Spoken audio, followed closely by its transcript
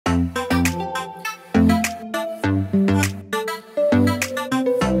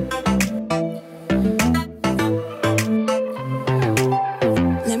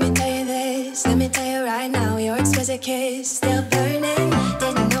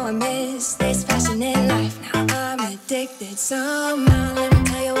somehow. Let me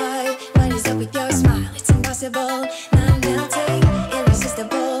tell you what is up with your smile? It's impossible, not melting,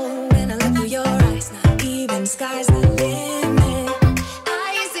 irresistible. When I look through your eyes, not even sky's the limit. I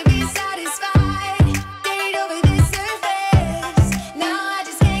used to be satisfied, stayed over this surface. Now I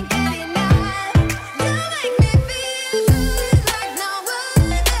just can't get enough. You make me feel good like no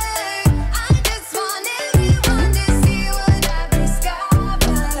other. I just want everyone to see what I've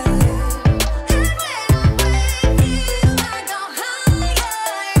discovered. And when I'm with you, I go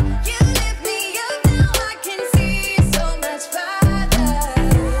higher. You lift me up, now I can see so much farther.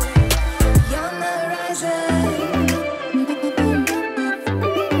 You're on the horizon.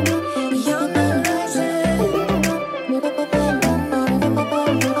 You're on the horizon.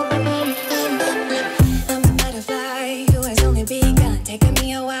 I'm a butterfly who has only begun, taking me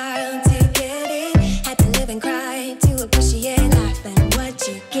a while to get it. Had to live and cry to appreciate life and what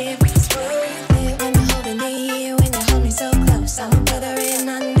you give is worth it. When you're holding me, when you hold me so close, I'm a brother in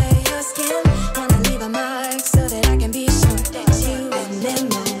under your skin. Wanna leave a mark so that I can be sure that you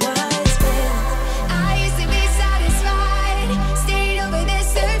remember what's been. I used to be satisfied, stayed over this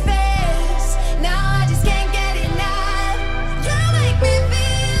surface. Now I just can't get enough. You make me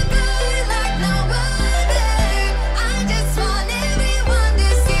feel good like no other. I just want everyone to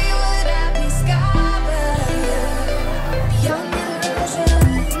see what I've discovered. You're on the horizon.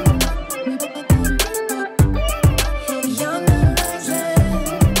 You're on the horizon.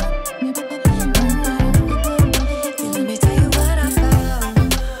 Let me tell you what I found.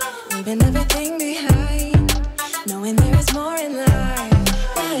 Leaving everything behind, knowing there is more in life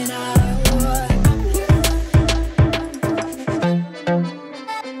than I would.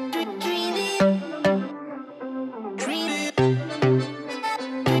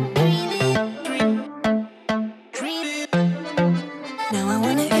 Now I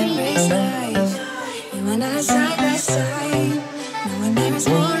wanna embrace life, you and I side by side, knowing there is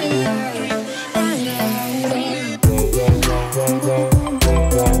more